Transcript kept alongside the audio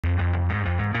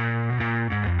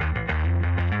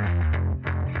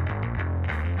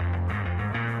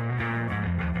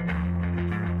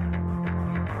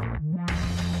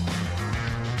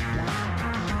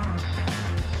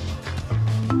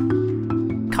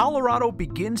Colorado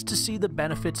begins to see the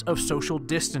benefits of social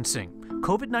distancing.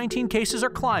 COVID-19 cases are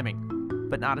climbing,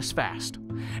 but not as fast.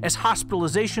 As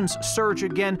hospitalizations surge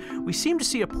again, we seem to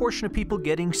see a portion of people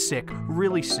getting sick,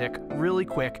 really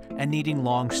quick, and needing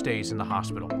long stays in the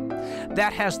hospital.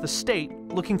 That has the state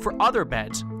looking for other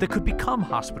beds that could become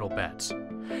hospital beds.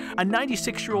 A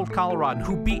 96-year-old Coloradan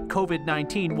who beat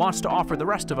COVID-19 wants to offer the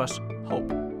rest of us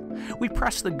hope. We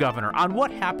press the governor on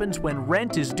what happens when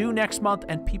rent is due next month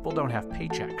and people don't have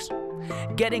paychecks.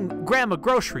 Getting grandma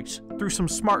groceries through some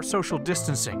smart social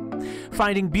distancing.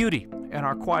 Finding beauty in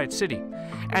our quiet city.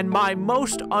 And my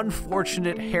most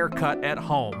unfortunate haircut at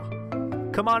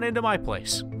home. Come on into my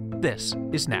place. This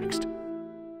is next.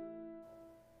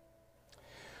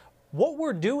 What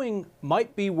we're doing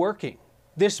might be working.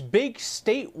 This big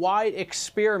statewide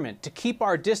experiment to keep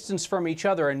our distance from each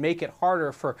other and make it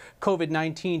harder for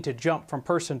COVID-19 to jump from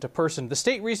person to person. The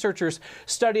state researchers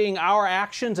studying our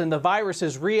actions and the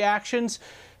virus's reactions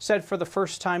said for the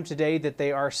first time today that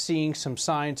they are seeing some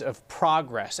signs of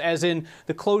progress, as in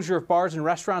the closure of bars and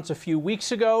restaurants a few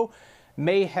weeks ago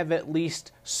may have at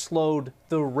least slowed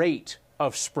the rate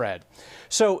of spread.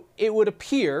 So it would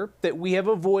appear that we have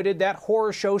avoided that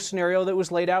horror show scenario that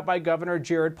was laid out by Governor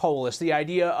Jared Polis, the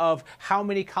idea of how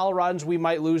many Coloradans we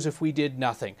might lose if we did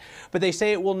nothing. But they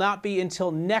say it will not be until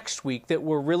next week that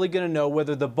we're really going to know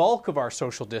whether the bulk of our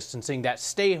social distancing, that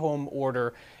stay-home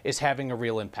order, is having a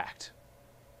real impact.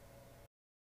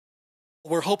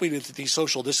 We're hoping that these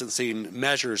social distancing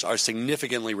measures are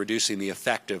significantly reducing the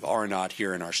effect of R0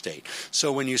 here in our state.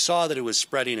 So when you saw that it was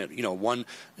spreading at,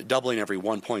 doubling every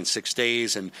 1.6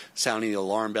 days and sounding the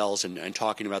alarm bells and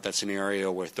talking about that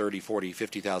scenario where 30, 40,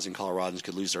 50,000 Coloradans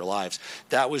could lose their lives,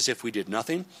 that was if we did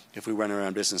nothing, if we went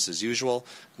around business as usual,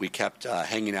 we kept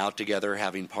hanging out together,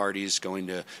 having parties, going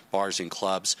to bars and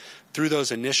clubs. Through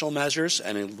those initial measures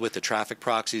and with the traffic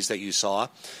proxies that you saw,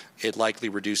 it likely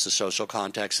reduced the social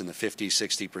context in the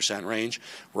 50-60% range.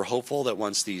 We're hopeful that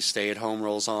once the stay-at-home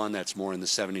rolls on, that's more in the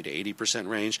 70 to 80%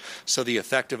 range. So the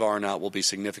effect of R0 will be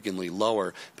significantly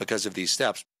lower because of these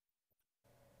steps.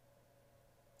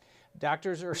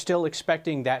 Doctors are still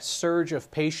expecting that surge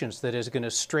of patients that is going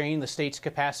to strain the state's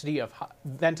capacity of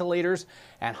ventilators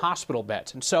and hospital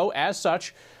beds. And so, as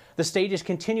such, the state is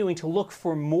continuing to look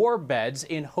for more beds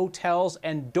in hotels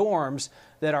and dorms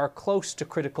that are close to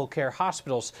critical care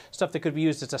hospitals, stuff that could be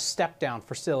used as a step-down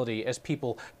facility as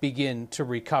people begin to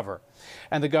recover.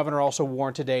 And the governor also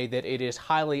warned today that it is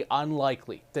highly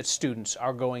unlikely that students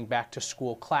are going back to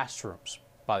school classrooms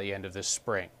by the end of this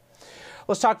spring.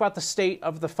 Let's talk about the state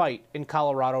of the fight in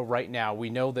Colorado right now. We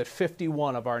know that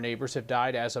 51 of our neighbors have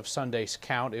died as of Sunday's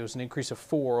count. It was an increase of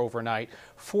 4 overnight.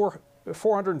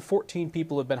 414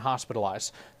 people have been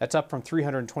hospitalized. That's up from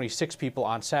 326 people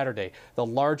on Saturday, the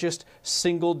largest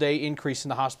single-day increase in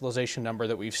the hospitalization number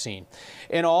that we've seen.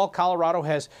 In all, Colorado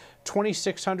has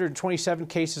 2,627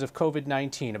 cases of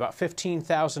COVID-19, about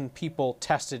 15,000 people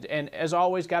tested. And as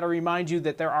always, got to remind you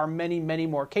that there are many, many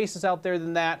more cases out there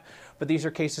than that, but these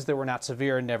are cases that were not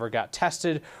severe and never got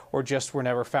tested or just were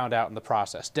never found out in the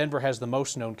process. Denver has the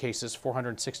most known cases,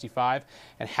 465,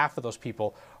 and half of those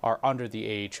people are under the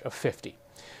age of 50.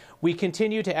 We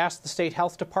continue to ask the state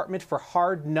health department for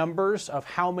hard numbers of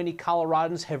how many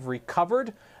Coloradans have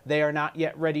recovered. They are not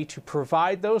yet ready to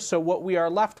provide those, so what we are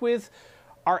left with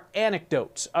are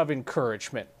anecdotes of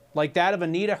encouragement, like that of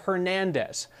Anita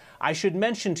Hernandez. I should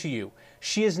mention to you,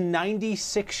 she is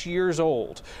 96 years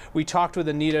old. We talked with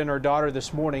Anita and her daughter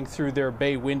this morning through their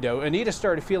bay window. Anita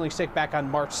started feeling sick back on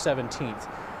March 17th.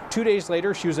 2 days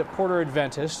later, she was at Porter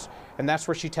Adventist, and that's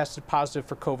where she tested positive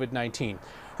for COVID-19.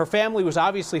 Her family was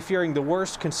obviously fearing the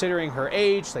worst considering her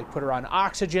age. They put her on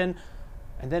oxygen,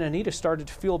 and then Anita started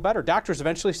to feel better. Doctors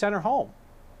eventually sent her home.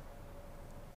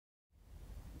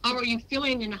 How are you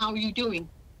feeling and how are you doing?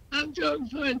 I'm doing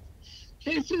fine.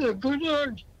 Thanks to the good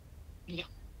Lord. Yeah.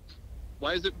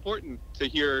 Why is it important to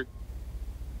hear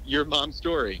your mom's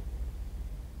story?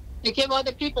 To give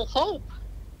other people hope.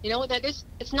 That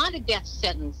it's not a death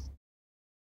sentence.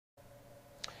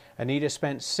 Anita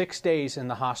spent 6 days in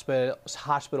the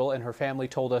hospital, and her family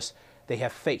told us they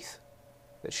have faith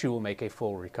that she will make a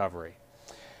full recovery.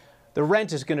 The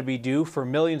rent is going to be due for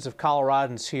millions of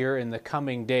Coloradans here in the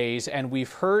coming days, and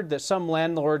we've heard that some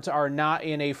landlords are not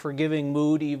in a forgiving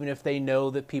mood even if they know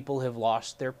that people have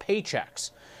lost their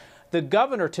paychecks. The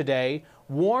governor today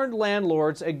warned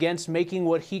landlords against making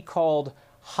what he called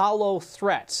hollow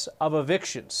threats of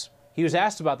evictions. He was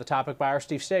asked about the topic by our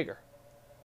Steve Steger.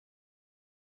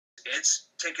 it's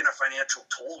taken a financial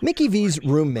toll. Mickey V's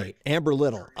roommate, Amber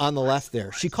Little, on the left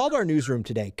there, she called our newsroom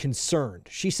today concerned.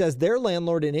 She says their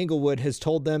landlord in Inglewood has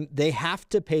told them they have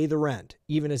to pay the rent,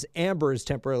 even as Amber is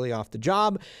temporarily off the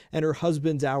job and her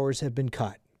husband's hours have been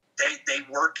cut. They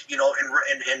work, in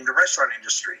the restaurant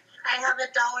industry. I have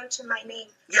 $1 to my name.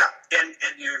 Yeah, and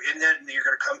then you're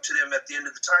going to come to them at the end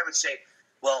of the time and say,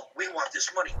 well, we want this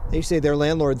money. They say their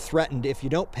landlord threatened if you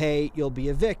don't pay, you'll be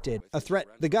evicted. A threat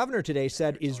the governor today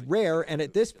said is rare and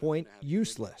at this point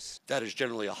useless. That is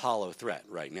generally a hollow threat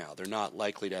right now. They're not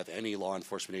likely to have any law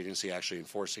enforcement agency actually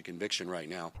enforce a conviction right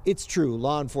now. It's true,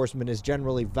 law enforcement has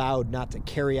generally vowed not to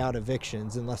carry out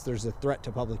evictions unless there's a threat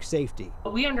to public safety.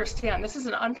 We understand this is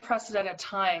an unprecedented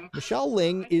time. Michelle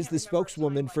Ling is the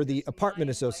spokeswoman for the Apartment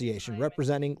Association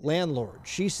representing landlords.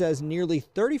 She says nearly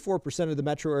 34% of the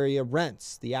metro area rents.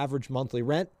 The average monthly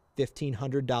rent,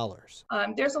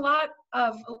 $1,500. There's a lot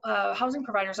of housing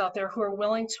providers out there who are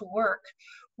willing to work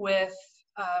with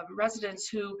residents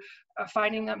who are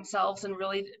finding themselves in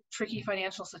really tricky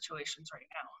financial situations right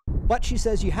now. But she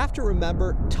says you have to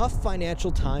remember tough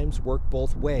financial times work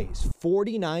both ways.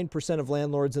 49% of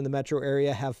landlords in the metro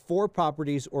area have 4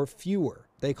 properties or fewer.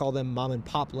 They call them mom and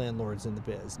pop landlords in the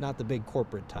biz, not the big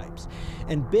corporate types.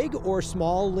 And big or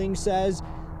small, Ling says,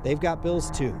 they've got bills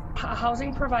too. A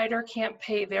housing provider can't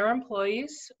pay their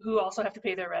employees, who also have to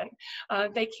pay their rent.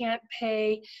 They can't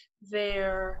pay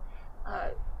their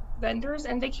vendors,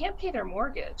 and they can't pay their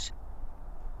mortgage.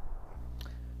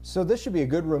 So this should be a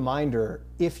good reminder.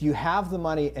 If you have the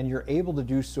money and you're able to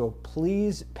do so,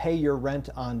 please pay your rent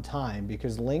on time,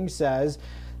 because Ling says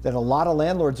that a lot of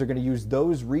landlords are going to use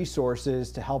those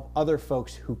resources to help other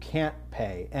folks who can't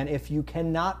pay. And if you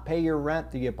cannot pay your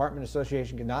rent, the Apartment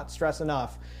Association cannot stress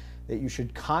enough that you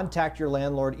should contact your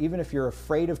landlord, even if you're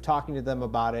afraid of talking to them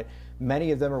about it. Many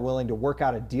of them are willing to work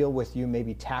out a deal with you,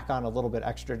 maybe tack on a little bit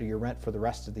extra to your rent for the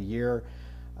rest of the year.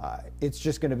 It's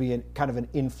just going to be kind of an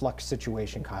influx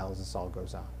situation, Kyle, as this all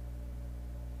goes on.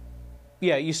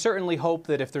 Yeah, you certainly hope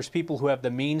that if there's people who have the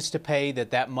means to pay,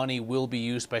 that money will be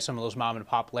used by some of those mom and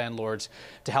pop landlords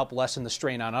to help lessen the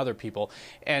strain on other people.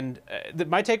 And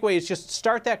my takeaway is just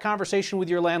start that conversation with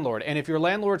your landlord. And if your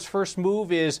landlord's first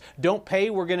move is don't pay,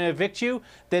 we're going to evict you,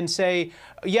 then say,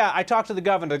 yeah, I talked to the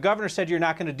governor. The governor said you're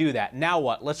not going to do that. Now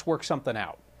what? Let's work something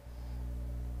out.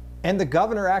 And the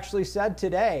governor actually said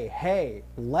today, hey,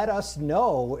 let us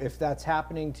know if that's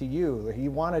happening to you. He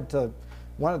wanted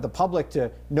the public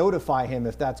to notify him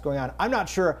if that's going on. I'm not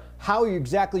sure how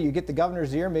exactly you get the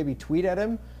governor's ear, maybe tweet at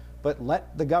him, but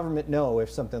let the government know if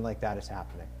something like that is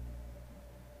happening.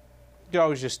 You can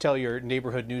always just tell your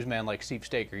neighborhood newsman like Steve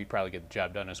Staker, he'd probably get the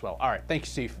job done as well. All right, thank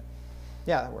you, Steve.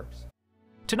 Yeah, that works.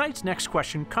 Tonight's next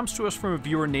question comes to us from a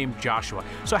viewer named Joshua.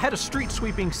 So ahead of street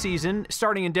sweeping season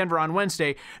starting in Denver on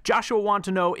Wednesday, Joshua wanted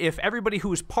to know if everybody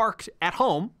who's parked at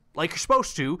home, like you're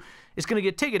supposed to, is going to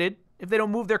get ticketed if they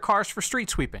don't move their cars for street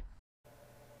sweeping.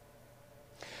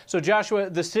 So Joshua,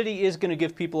 the city is going to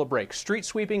give people a break. Street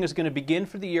sweeping is going to begin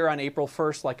for the year on April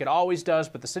 1st like it always does,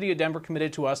 but the city of Denver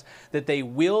committed to us that they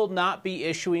will not be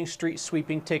issuing street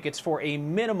sweeping tickets for a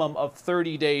minimum of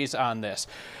 30 days on this.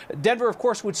 Denver, of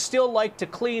course, would still like to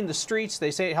clean the streets.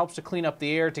 They say it helps to clean up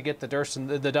the air, to get the dust and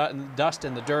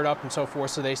the dirt up and so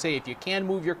forth. So they say if you can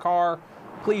move your car,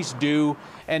 please do.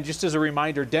 And just as a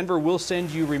reminder, Denver will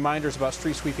send you reminders about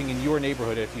street sweeping in your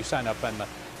neighborhood if you sign up on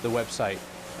the website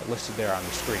listed there on the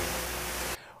screen.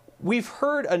 We've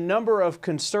heard a number of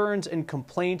concerns and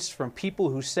complaints from people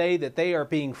who say that they are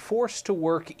being forced to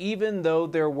work even though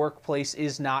their workplace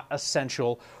is not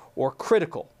essential or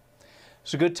critical.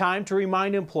 It's a good time to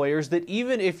remind employers that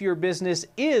even if your business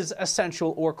is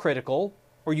essential or critical,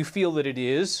 or you feel that it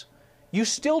is, you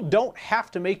still don't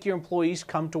have to make your employees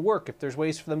come to work if there's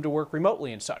ways for them to work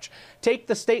remotely and such. Take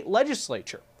the state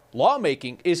legislature.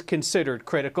 Lawmaking is considered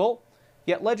critical,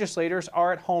 yet legislators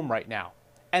are at home right now.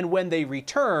 And when they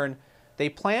return, they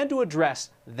plan to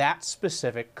address that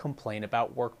specific complaint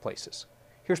about workplaces.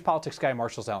 Here's politics guy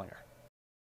Marshall Zellinger.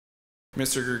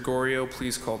 Mr. Gregorio,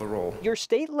 please call the roll. Your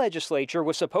state legislature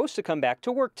was supposed to come back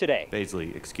to work today.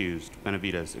 Baisley, excused.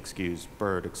 Benavides, excused.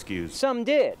 Byrd, excused. Some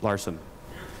did. Larson.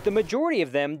 The majority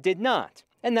of them did not,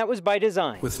 and that was by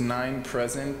design. With 9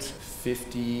 present,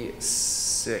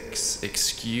 56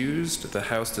 excused, the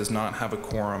House does not have a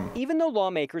quorum. Even though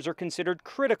lawmakers are considered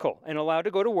critical and allowed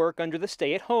to go to work under the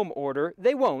stay-at-home order,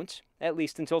 they won't, at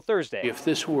least until Thursday. If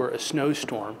this were a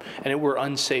snowstorm and it were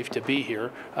unsafe to be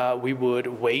here, we would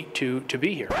wait to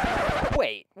be here.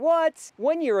 Wait, what?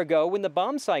 1 year ago, when the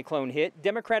bomb cyclone hit,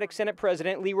 Democratic Senate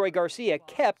President Leroy Garcia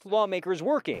kept lawmakers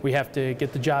working. We have to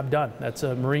get the job done. That's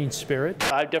a Marine spirit.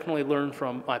 I've definitely learned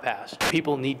from my past.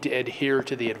 People need to adhere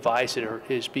to the advice that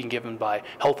is being given by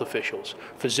health officials,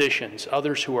 physicians,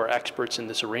 others who are experts in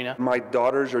this arena. My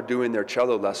daughters are doing their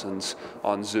cello lessons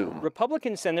on Zoom.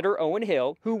 Republican Senator Owen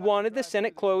Hill, who wanted the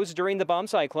Senate closed during the bomb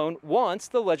cyclone, wants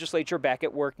the legislature back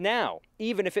at work now,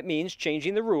 even if it means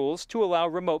changing the rules to allow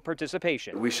remote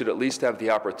participation. We should at least have the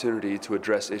opportunity to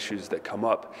address issues that come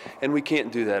up, and we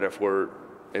can't do that if we're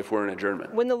in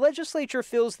adjournment. When the legislature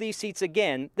fills these seats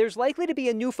again, there's likely to be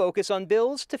a new focus on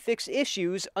bills to fix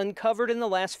issues uncovered in the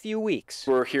last few weeks.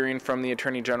 We're hearing from the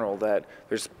Attorney General that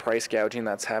there's price gouging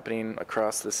that's happening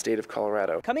across the state of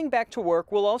Colorado. Coming back to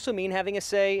work will also mean having a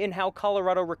say in how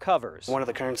Colorado recovers. One of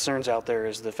the concerns out there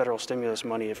is the federal stimulus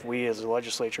money. If we as the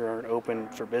legislature aren't open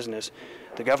for business,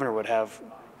 the governor would have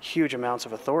huge amounts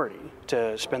of authority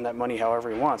to spend that money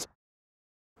however he wants.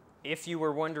 If you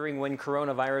were wondering when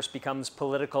coronavirus becomes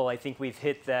political, I think we've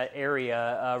hit that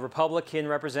area. Republican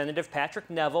Representative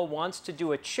Patrick Neville wants to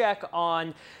do a check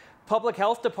on public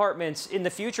health departments in the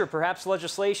future, perhaps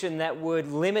legislation that would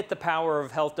limit the power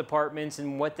of health departments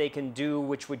and what they can do,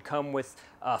 which would come with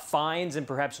fines and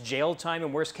perhaps jail time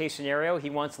in worst case scenario. He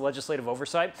wants legislative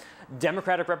oversight.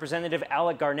 Democratic Representative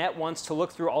Alec Garnett wants to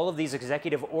look through all of these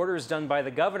executive orders done by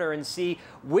the governor and see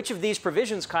which of these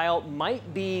provisions, Kyle,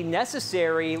 might be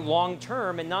necessary long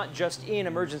term and not just in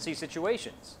emergency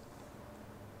situations.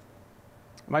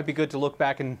 It might be good to look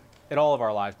back at all of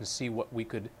our lives and see what we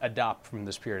could adopt from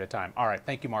this period of time. All right,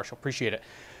 thank you, Marshall. Appreciate it.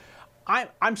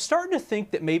 I'm starting to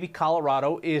think that maybe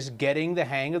Colorado is getting the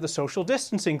hang of the social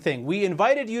distancing thing. We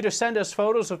invited you to send us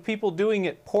photos of people doing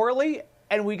it poorly,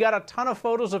 and we got a ton of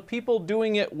photos of people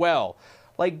doing it well,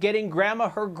 like getting Grandma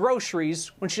her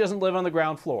groceries when she doesn't live on the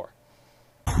ground floor.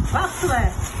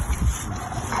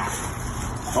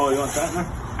 Oh, you want that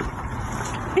now?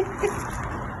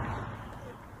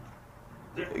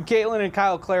 Caitlin and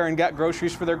Kyle Claren got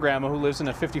groceries for their grandma who lives in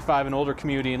a 55 and older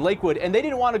community in Lakewood, and they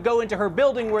didn't want to go into her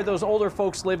building where those older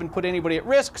folks live and put anybody at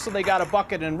risk, so they got a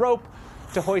bucket and rope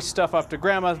to hoist stuff up to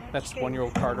Grandma. That's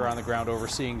 1-year-old Carter on the ground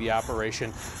overseeing the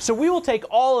operation. So we will take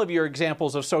all of your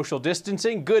examples of social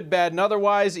distancing, good, bad, and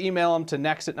otherwise. Email them to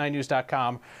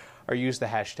next@9news.com or use the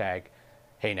hashtag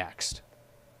 #HeyNext.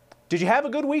 Did you have a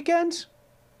good weekend?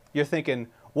 You're thinking,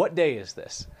 what day is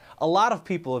this? A lot of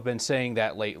people have been saying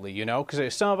that lately, you know,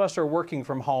 because some of us are working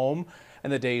from home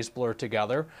and the days blur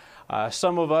together.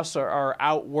 Some of us are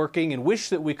out working and wish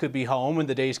that we could be home and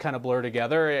the days kind of blur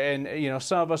together. And, you know,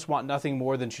 some of us want nothing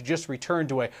more than to just return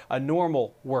to a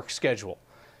normal work schedule.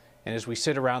 And as we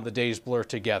sit around, the days blur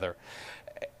together.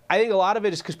 I think a lot of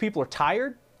it is because people are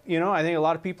tired. You know, I think a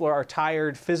lot of people are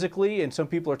tired physically and some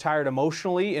people are tired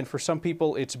emotionally. And for some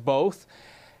people, it's both.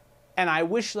 And I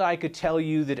wish that I could tell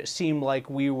you that it seemed like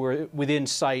we were within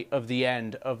sight of the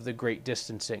end of the great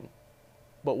distancing.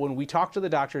 But when we talk to the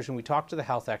doctors and we talk to the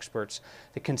health experts,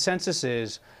 the consensus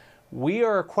is we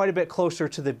are quite a bit closer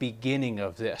to the beginning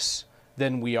of this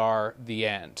than we are the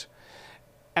end.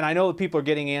 And I know that people are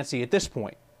getting antsy at this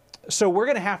point. So we're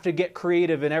going to have to get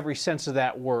creative in every sense of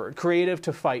that word. Creative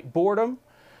to fight boredom,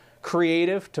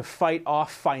 creative to fight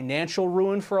off financial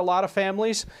ruin for a lot of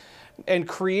families, and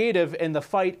creative in the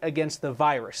fight against the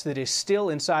virus that is still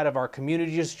inside of our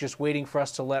communities, just waiting for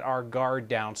us to let our guard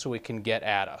down so it can get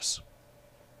at us.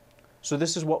 So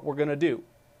this is what we're going to do.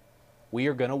 We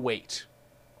are going to wait.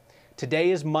 Today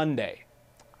is Monday.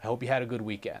 I hope you had a good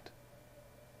weekend.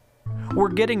 We're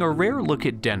getting a rare look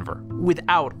at Denver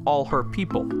without all her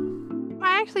people.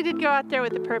 I actually did go out there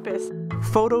with a purpose.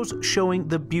 Photos showing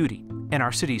the beauty in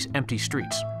our city's empty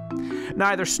streets.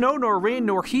 Neither snow nor rain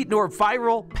nor heat nor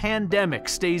viral pandemic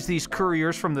stays these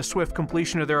couriers from the swift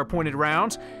completion of their appointed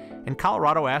rounds, and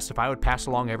Colorado asked if I would pass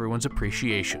along everyone's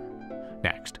appreciation.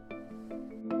 Next.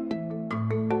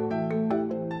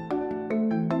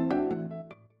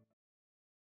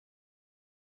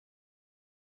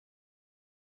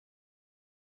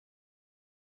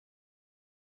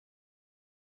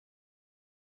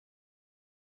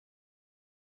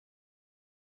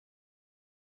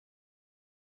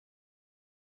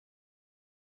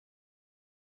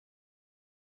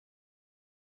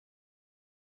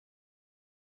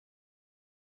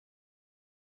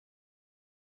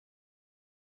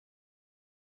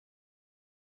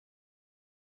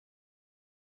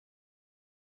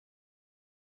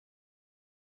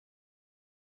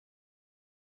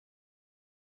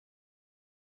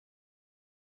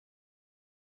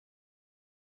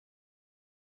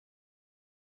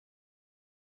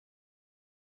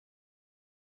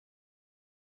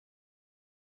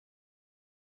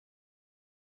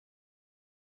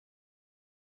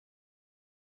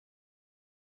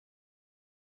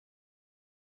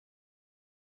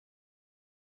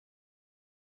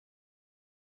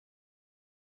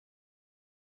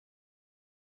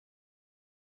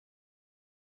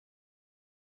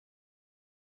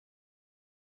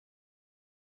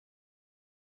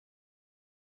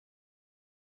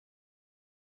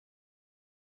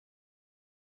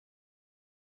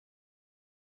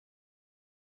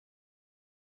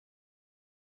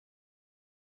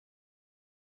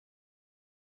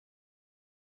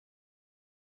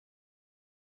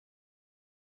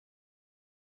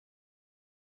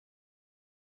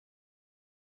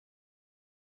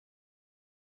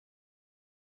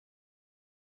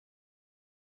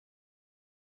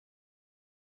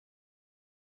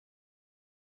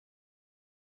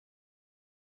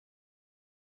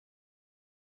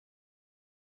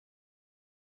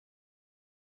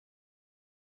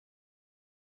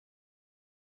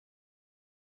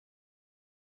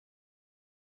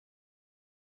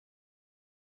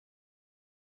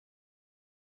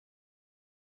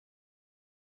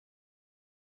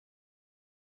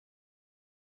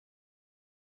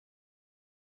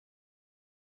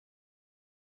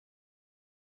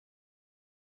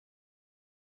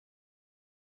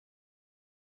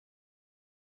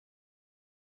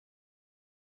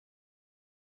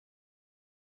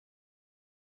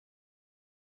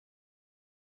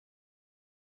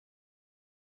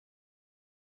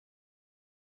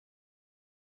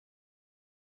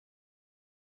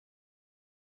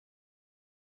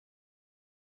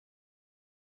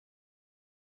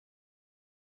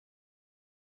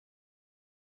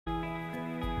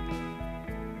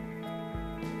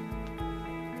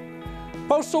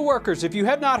 Postal workers, if you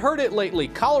have not heard it lately,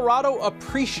 Colorado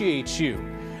appreciates you.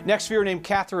 Next viewer named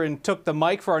Catherine took the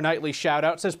mic for our nightly shout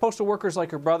out. Says postal workers like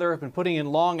her brother have been putting in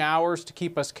long hours to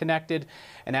keep us connected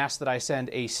and asked that I send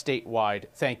a statewide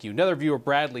thank you. Another viewer,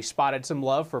 Bradley, spotted some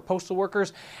love for postal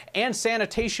workers and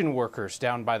sanitation workers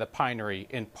down by the Pinery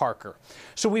in Parker.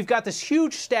 So we've got this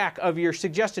huge stack of your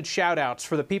suggested shout outs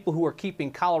for the people who are keeping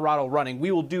Colorado running.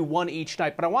 We will do one each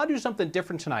night, but I want to do something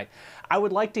different tonight. I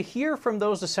would like to hear from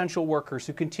those essential workers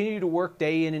who continue to work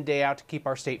day in and day out to keep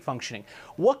our state functioning.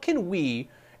 What can we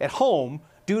at home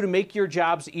do to make your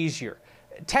jobs easier?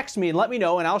 Text me and let me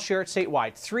know, and I'll share it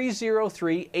statewide.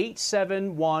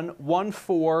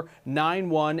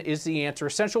 303-871-1491 is the answer.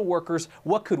 Essential workers,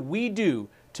 what could we do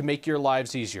to make your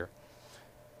lives easier?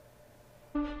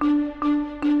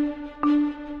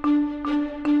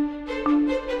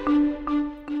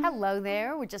 Hello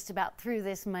there. We're just about through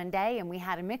this Monday, and we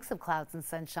had a mix of clouds and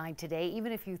sunshine today,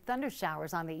 even a few thunder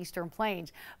showers on the eastern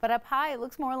plains. But up high, it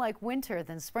looks more like winter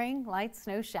than spring. Light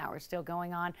snow showers still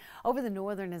going on over the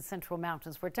northern and central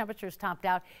mountains, where temperatures topped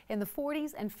out in the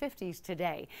 40s and 50s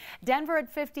today. Denver at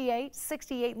 58,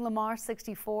 68 in Lamar,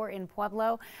 64 in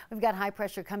Pueblo. We've got high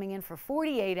pressure coming in for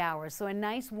 48 hours, so a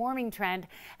nice warming trend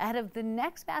ahead of the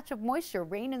next batch of moisture,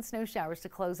 rain and snow showers to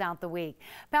close out the week.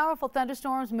 Powerful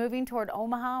thunderstorms moving toward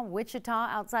Omaha, Wichita,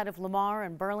 outside of Lamar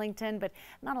and Burlington, but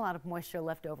not a lot of moisture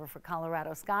left over for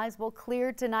Colorado. Skies will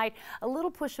clear tonight. A little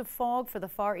push of fog for the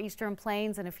far eastern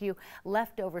plains and a few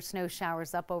leftover snow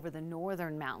showers up over the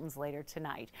northern mountains later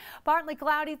tonight. Partly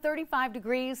cloudy, 35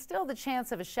 degrees. Still the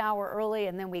chance of a shower early,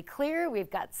 and then we clear.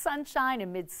 We've got sunshine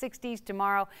in mid-60s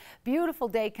tomorrow. Beautiful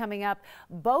day coming up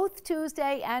both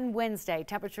Tuesday and Wednesday.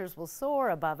 Temperatures will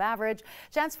soar above average.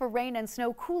 Chance for rain and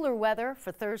snow, cooler weather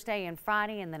for Thursday and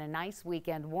Friday, and then a nice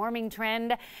weekend warming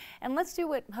trend. And let's do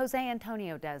what Jose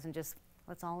Antonio does and just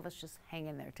let's all of us just hang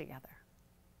in there together.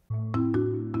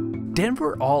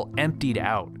 Denver all emptied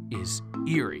out is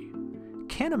eerie.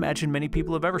 Can't imagine many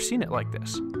people have ever seen it like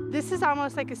this. This is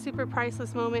almost like a super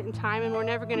priceless moment in time, and we're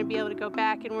never going to be able to go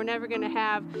back, and we're never going to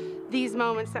have these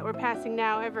moments that we're passing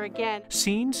now ever again.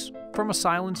 Scenes from a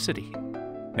silent city.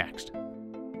 Next.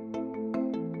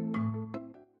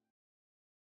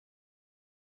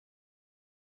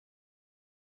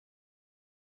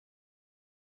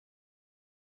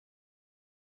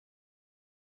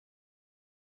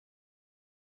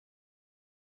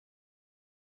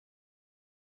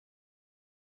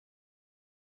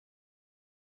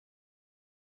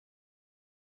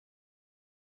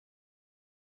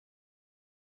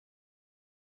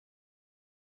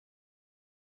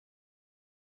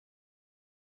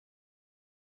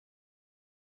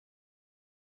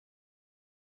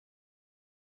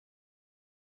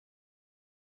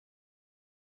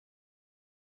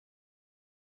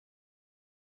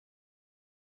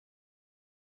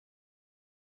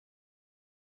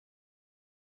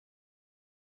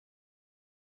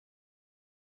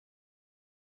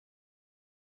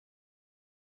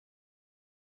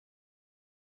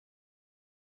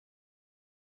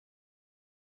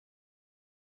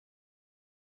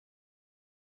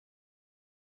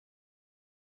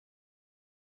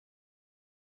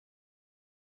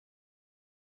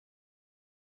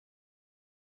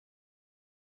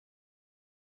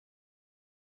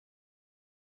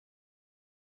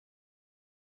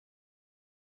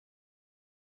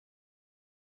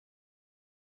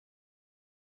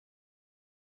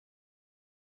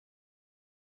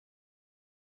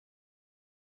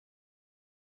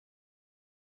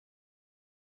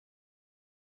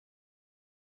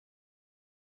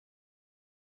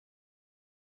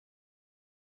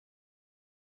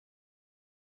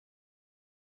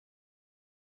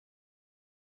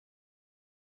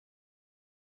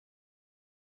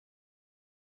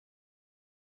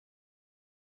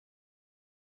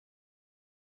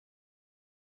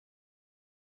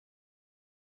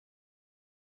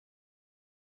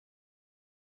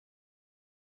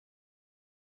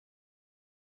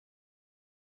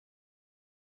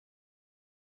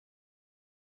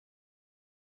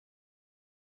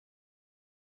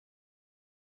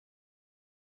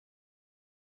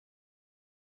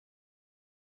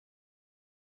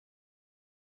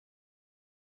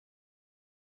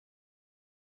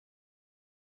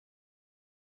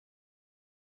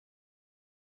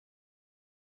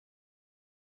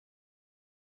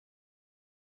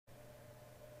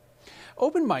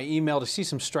 Opened my email to see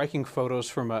some striking photos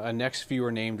from a next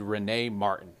viewer named Renee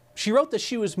Martin. She wrote that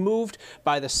she was moved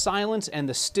by the silence and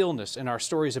the stillness in our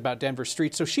stories about Denver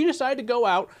streets, so she decided to go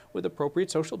out with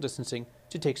appropriate social distancing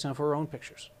to take some of her own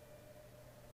pictures.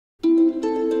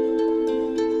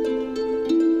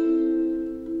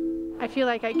 I feel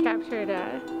like I captured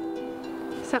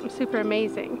something super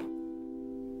amazing.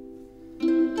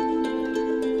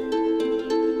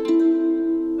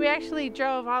 We actually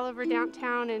drove all over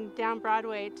downtown and down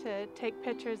Broadway to take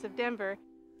pictures of Denver.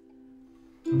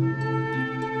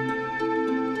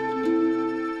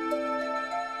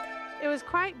 It was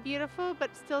quite beautiful,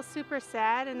 but still super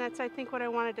sad, and that's, I think, what I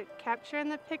wanted to capture in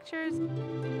the pictures.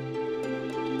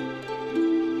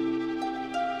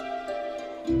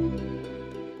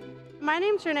 My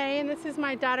name's Renee, and this is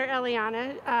my daughter,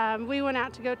 Eliana. We went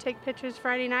out to go take pictures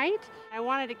Friday night. I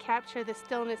wanted to capture the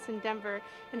stillness in Denver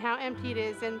and how empty it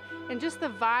is, and just the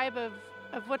vibe of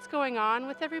what's going on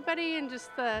with everybody, and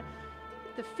just the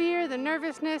fear, the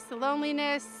nervousness, the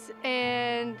loneliness,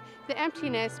 and the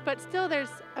emptiness, but still there's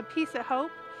a piece of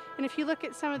hope. And if you look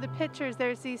at some of the pictures,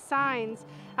 there's these signs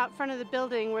out front of the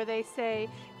building where they say,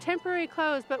 temporary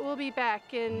closed, but we'll be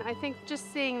back. And I think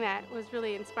just seeing that was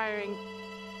really inspiring.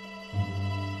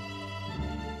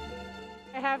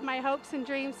 I have my hopes and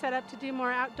dreams set up to do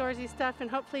more outdoorsy stuff and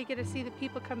hopefully get to see the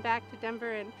people come back to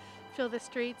Denver and feel the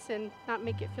streets and not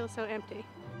make it feel so empty.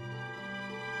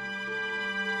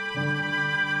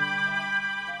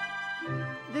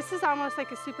 This is almost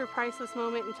like a super priceless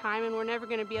moment in time, and we're never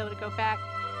going to be able to go back.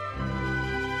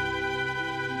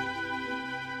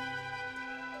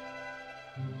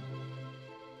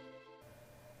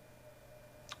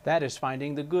 That is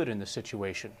finding the good in the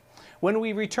situation. When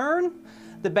we return,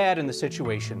 the bad in the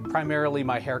situation, primarily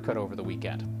my haircut over the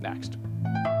weekend. Next.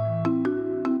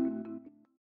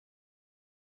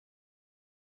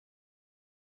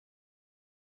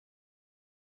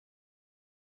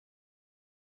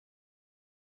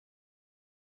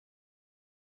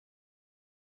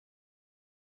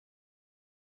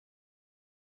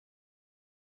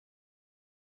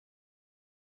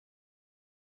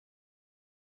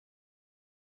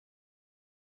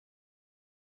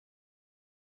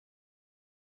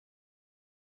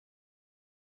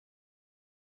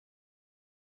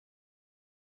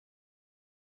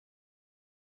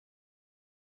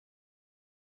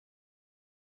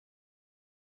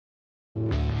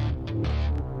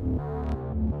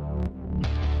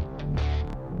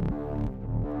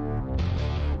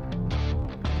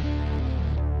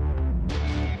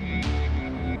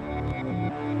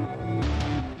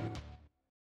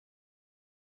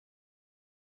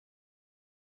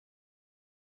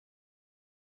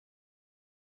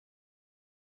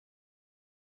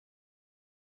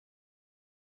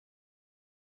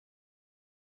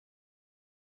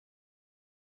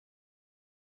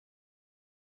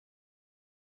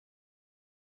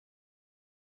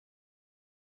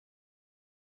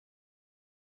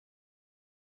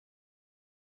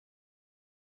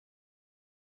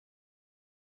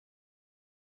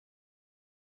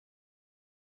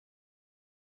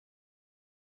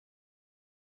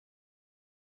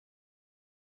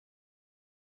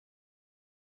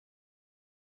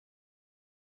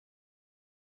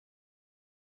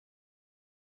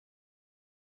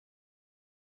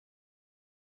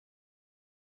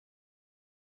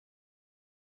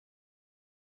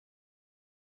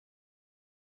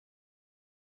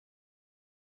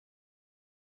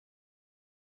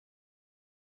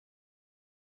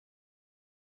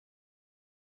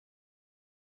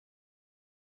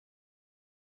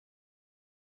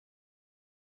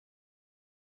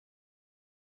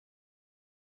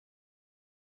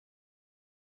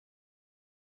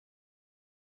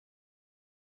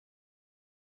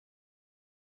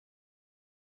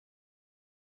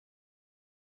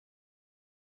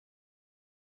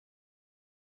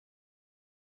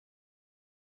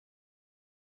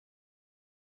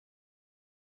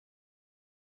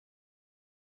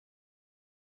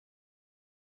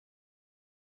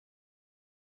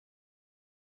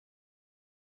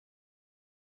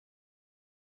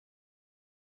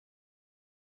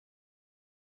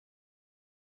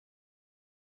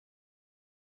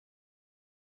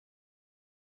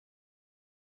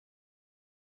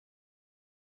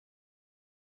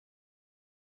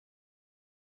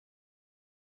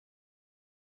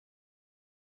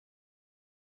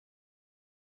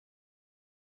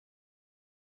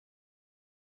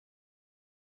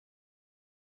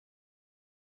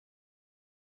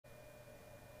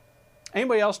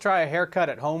 Anybody else try a haircut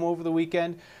at home over the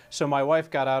weekend? So my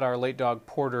wife got out our late dog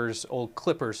Porter's old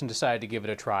clippers and decided to give it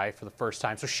a try for the first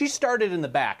time. So she started in the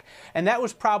back, and that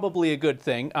was probably a good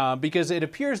thing because it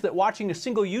appears that watching a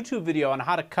single YouTube video on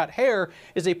how to cut hair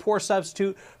is a poor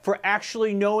substitute for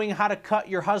actually knowing how to cut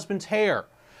your husband's hair.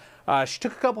 She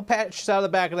took a couple patches out of the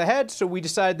back of the head, so we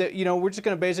decided that, you know, we're just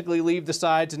going to basically leave the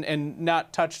sides and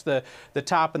not touch the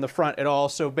top and the front at all.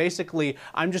 So basically,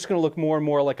 I'm just going to look more and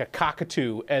more like a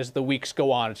cockatoo as the weeks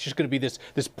go on. It's just going to be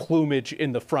this plumage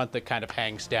in the front that kind of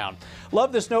hangs down.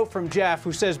 Love this note from Jeff,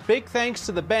 who says, big thanks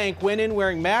to the bank. Went in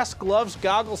wearing mask, gloves,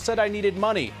 goggles, said I needed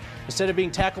money. Instead of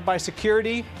being tackled by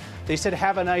security, they said,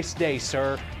 have a nice day,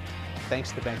 sir. Thanks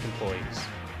to the bank employees.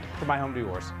 For My Home to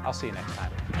Yours, I'll see you next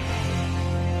time.